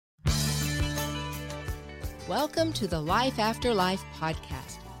Welcome to the Life After Life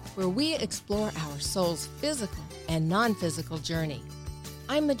podcast, where we explore our soul's physical and non-physical journey.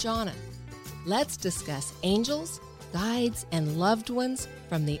 I'm Majana. Let's discuss angels, guides, and loved ones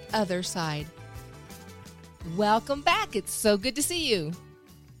from the other side. Welcome back. It's so good to see you.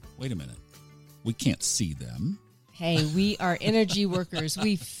 Wait a minute. We can't see them. Hey, we are energy workers.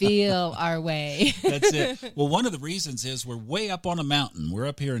 We feel our way. That's it. Well, one of the reasons is we're way up on a mountain. We're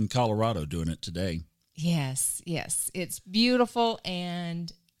up here in Colorado doing it today. Yes. It's beautiful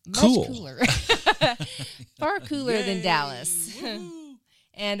and much cooler. Far cooler than Dallas.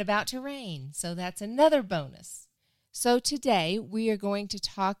 And about to rain, so that's another bonus. So today we are going to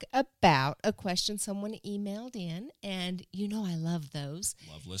talk about a question someone emailed in, and you know I love those.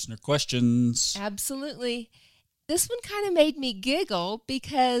 Love listener questions. Absolutely. This one kind of made me giggle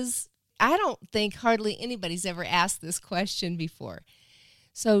because I don't think hardly anybody's ever asked this question before.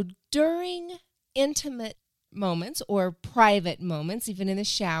 So during intimate moments or private moments, even in the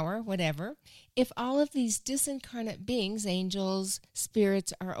shower, whatever, if all of these disincarnate beings, angels,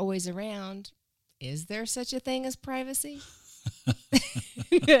 spirits are always around, is there such a thing as privacy?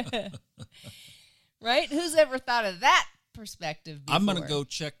 Right? Who's ever thought of that perspective before? I'm going to go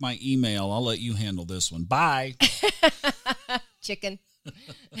check my email. I'll let you handle this one. Bye. Chicken.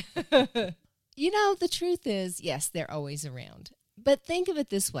 You know, the truth is, yes, they're always around. But think of it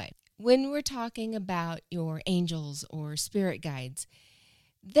this way. When we're talking about your angels or spirit guides,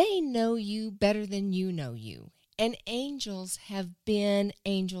 they know you better than you know you. And angels have been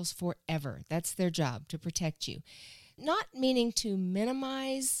angels forever. That's their job, to protect you. Not meaning to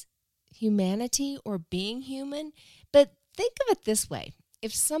minimize humanity or being human, but think of it this way.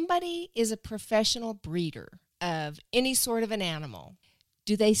 If somebody is a professional breeder of any sort of an animal,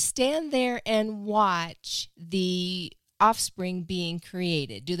 do they stand there and watch the offspring being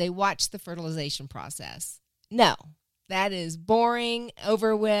created? Do they watch the fertilization process? No. That is boring,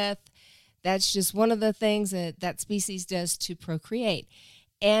 over with. That's just one of the things that species does to procreate.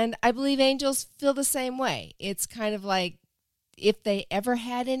 And I believe angels feel the same way. It's kind of like if they ever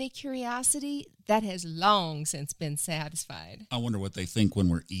had any curiosity, that has long since been satisfied. I wonder what they think when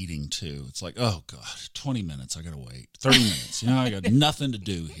we're eating, too. It's like, oh, God, 20 minutes, I got to wait. 30 minutes, I got nothing to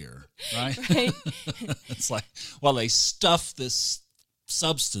do here, right? It's like, well, they stuff this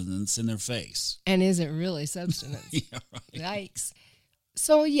substance in their face. And is it really substance? Yeah, right. Yikes.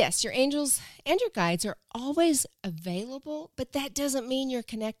 So, yes, your angels and your guides are always available, but that doesn't mean you're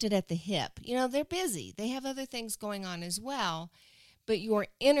connected at the hip. They're busy. They have other things going on as well, but your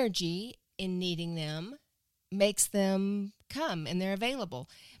energy in needing them makes them come and they're available.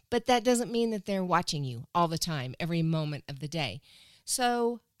 But that doesn't mean that they're watching you all the time, every moment of the day.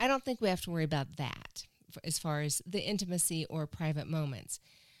 So I don't think we have to worry about that as far as the intimacy or private moments.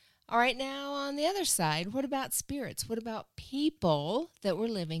 All right, now on the other side, what about spirits? What about people that were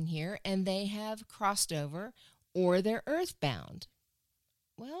living here and they have crossed over or they're earthbound?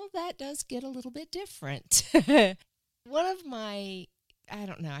 Well, that does get a little bit different. One of my, I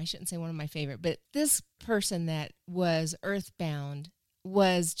don't know, I shouldn't say one of my favorite, but this person that was earthbound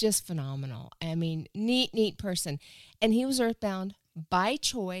was just phenomenal. I mean, neat person. And he was earthbound by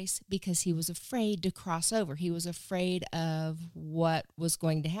choice because he was afraid to cross over. He was afraid of what was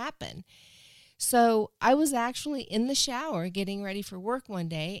going to happen. So I was actually in the shower getting ready for work one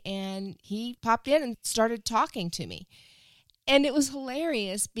day, and he popped in and started talking to me. And it was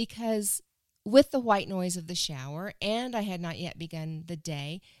hilarious because with the white noise of the shower, and I had not yet begun the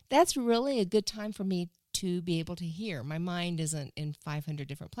day, that's really a good time for me to be able to hear. My mind isn't in 500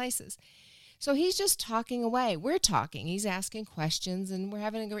 different places. So he's just talking away. We're talking. He's asking questions, and we're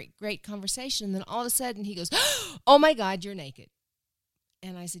having a great conversation. And then all of a sudden he goes, "Oh, my God, you're naked."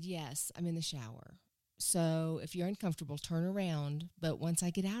 And I said, "Yes, I'm in the shower. So if you're uncomfortable, turn around. But once I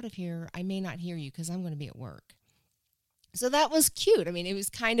get out of here, I may not hear you because I'm going to be at work." So that was cute. I mean, it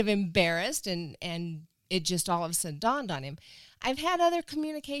was kind of embarrassed, and it just all of a sudden dawned on him. I've had other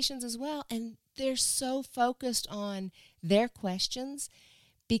communications as well, and they're so focused on their questions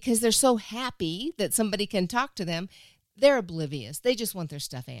because they're so happy that somebody can talk to them, they're oblivious. They just want their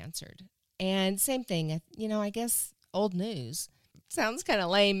stuff answered. And same thing, I guess old news. Sounds kind of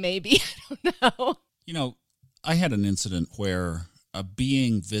lame, maybe. I don't know. I had an incident where a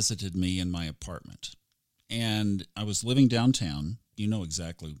being visited me in my apartment. And I was living downtown. You know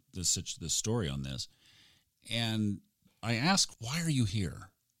exactly the story on this. And I asked, "Why are you here?"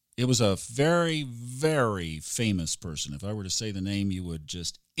 It was a very, very famous person. If I were to say the name, you would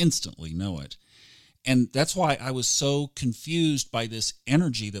just instantly know it. And that's why I was so confused by this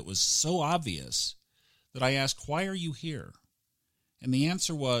energy that was so obvious that I asked, "Why are you here?" And the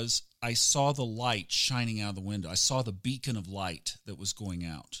answer was, I saw the light shining out of the window. I saw the beacon of light that was going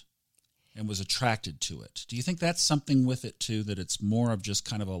out and was attracted to it. Do you think that's something with it too, that it's more of just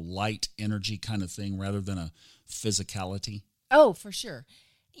kind of a light energy kind of thing rather than a physicality? Oh, for sure.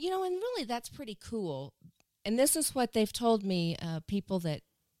 And really that's pretty cool. And this is what they've told me, people that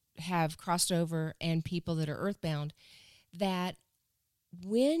have crossed over and people that are earthbound, that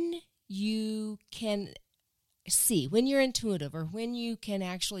when you can see, when you're intuitive or when you can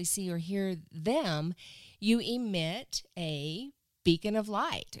actually see or hear them, you emit a beacon of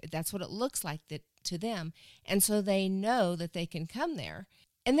light. That's what it looks like to them. And so they know that they can come there.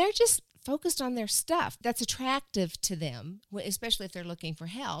 And they're just focused on their stuff. That's attractive to them, especially if they're looking for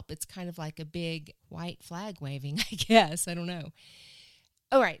help. It's kind of like a big white flag waving, I guess. I don't know.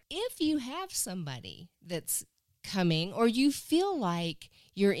 All right. If you have somebody that's coming, or you feel like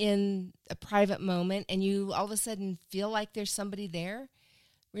you're in a private moment and you all of a sudden feel like there's somebody there,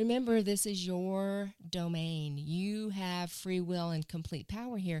 remember, this is your domain. You have free will and complete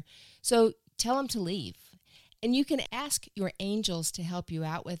power here. So tell them to leave. And you can ask your angels to help you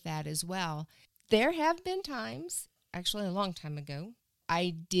out with that as well. There have been times, actually a long time ago,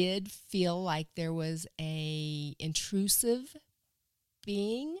 I did feel like there was a intrusive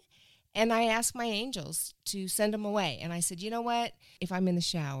being, and I asked my angels to send them away. And I said, you know what? If I'm in the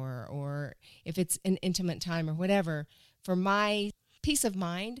shower or if it's an intimate time or whatever, for my peace of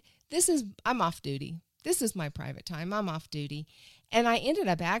mind, I'm off duty. This is my private time. I'm off duty. And I ended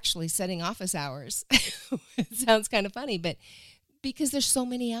up actually setting office hours. It sounds kind of funny, but because there's so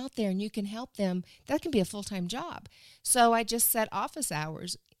many out there and you can help them, that can be a full-time job. So I just set office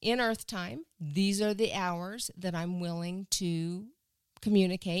hours in Earth time. These are the hours that I'm willing to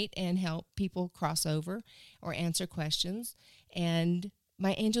communicate and help people cross over or answer questions. And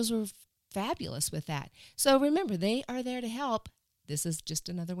my angels were fabulous with that. So remember, they are there to help. This is just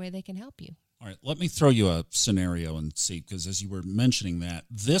another way they can help you. All right, let me throw you a scenario and see, because as you were mentioning that,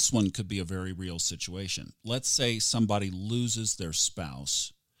 this one could be a very real situation. Let's say somebody loses their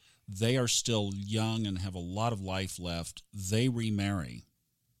spouse. They are still young and have a lot of life left. They remarry.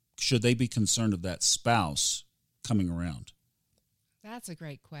 Should they be concerned of that spouse coming around? That's a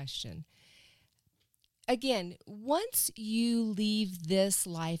great question. Again, once you leave this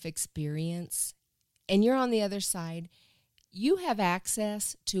life experience and you're on the other side, you have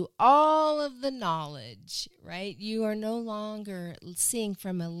access to all of the knowledge, right? You are no longer seeing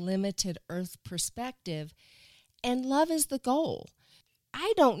from a limited earth perspective, and love is the goal.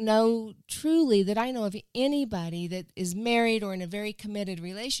 I don't know truly that I know of anybody that is married or in a very committed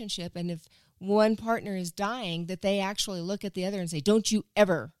relationship, and if one partner is dying, that they actually look at the other and say, don't you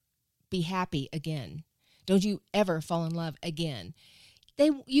ever be happy again. Don't you ever fall in love again.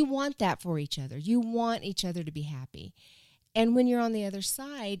 You want that for each other. You want each other to be happy. And when you're on the other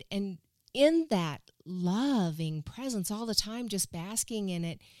side and in that loving presence all the time, just basking in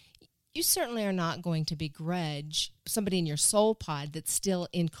it, you certainly are not going to begrudge somebody in your soul pod that's still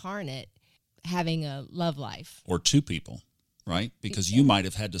incarnate having a love life. Or two people, right? Because you might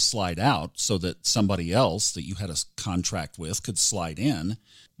have had to slide out so that somebody else that you had a contract with could slide in,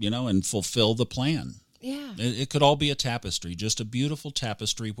 and fulfill the plan. Yeah. It could all be a tapestry, just a beautiful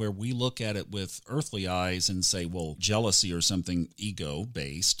tapestry where we look at it with earthly eyes and say, well, jealousy or something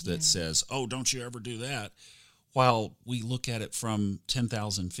ego-based that says, oh, don't you ever do that. While we look at it from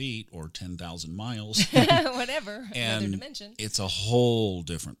 10,000 feet or 10,000 miles. Whatever, and another dimension. It's a whole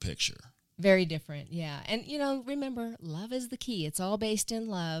different picture. Very different, yeah. And, remember, love is the key. It's all based in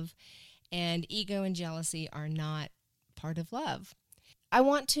love, and ego and jealousy are not part of love. I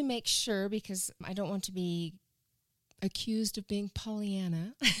want to make sure, because I don't want to be accused of being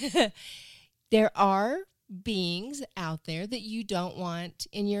Pollyanna, there are beings out there that you don't want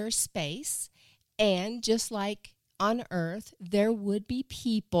in your space. And just like on Earth, there would be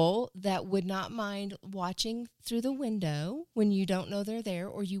people that would not mind watching through the window when you don't know they're there,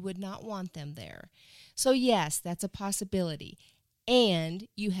 or you would not want them there. So yes, that's a possibility. And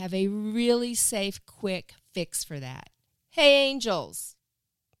you have a really safe, quick fix for that. Hey, angels.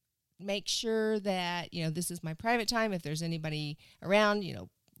 Make sure that, this is my private time. If there's anybody around,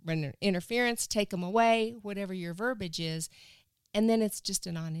 run interference, take them away, whatever your verbiage is. And then it's just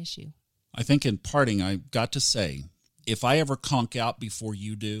a non-issue. I think in parting, I got to say, if I ever conk out before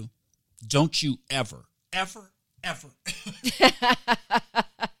you do, don't you ever.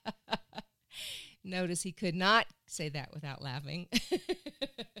 Notice he could not say that without laughing.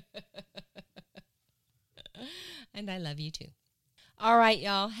 And I love you too. All right,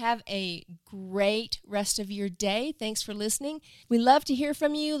 y'all. Have a great rest of your day. Thanks for listening. We love to hear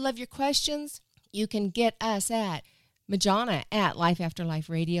from you. Love your questions. You can get us at Majana at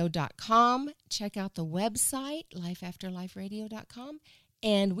lifeafterliferadio.com. Check out the website, lifeafterliferadio.com,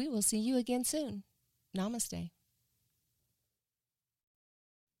 and we will see you again soon. Namaste.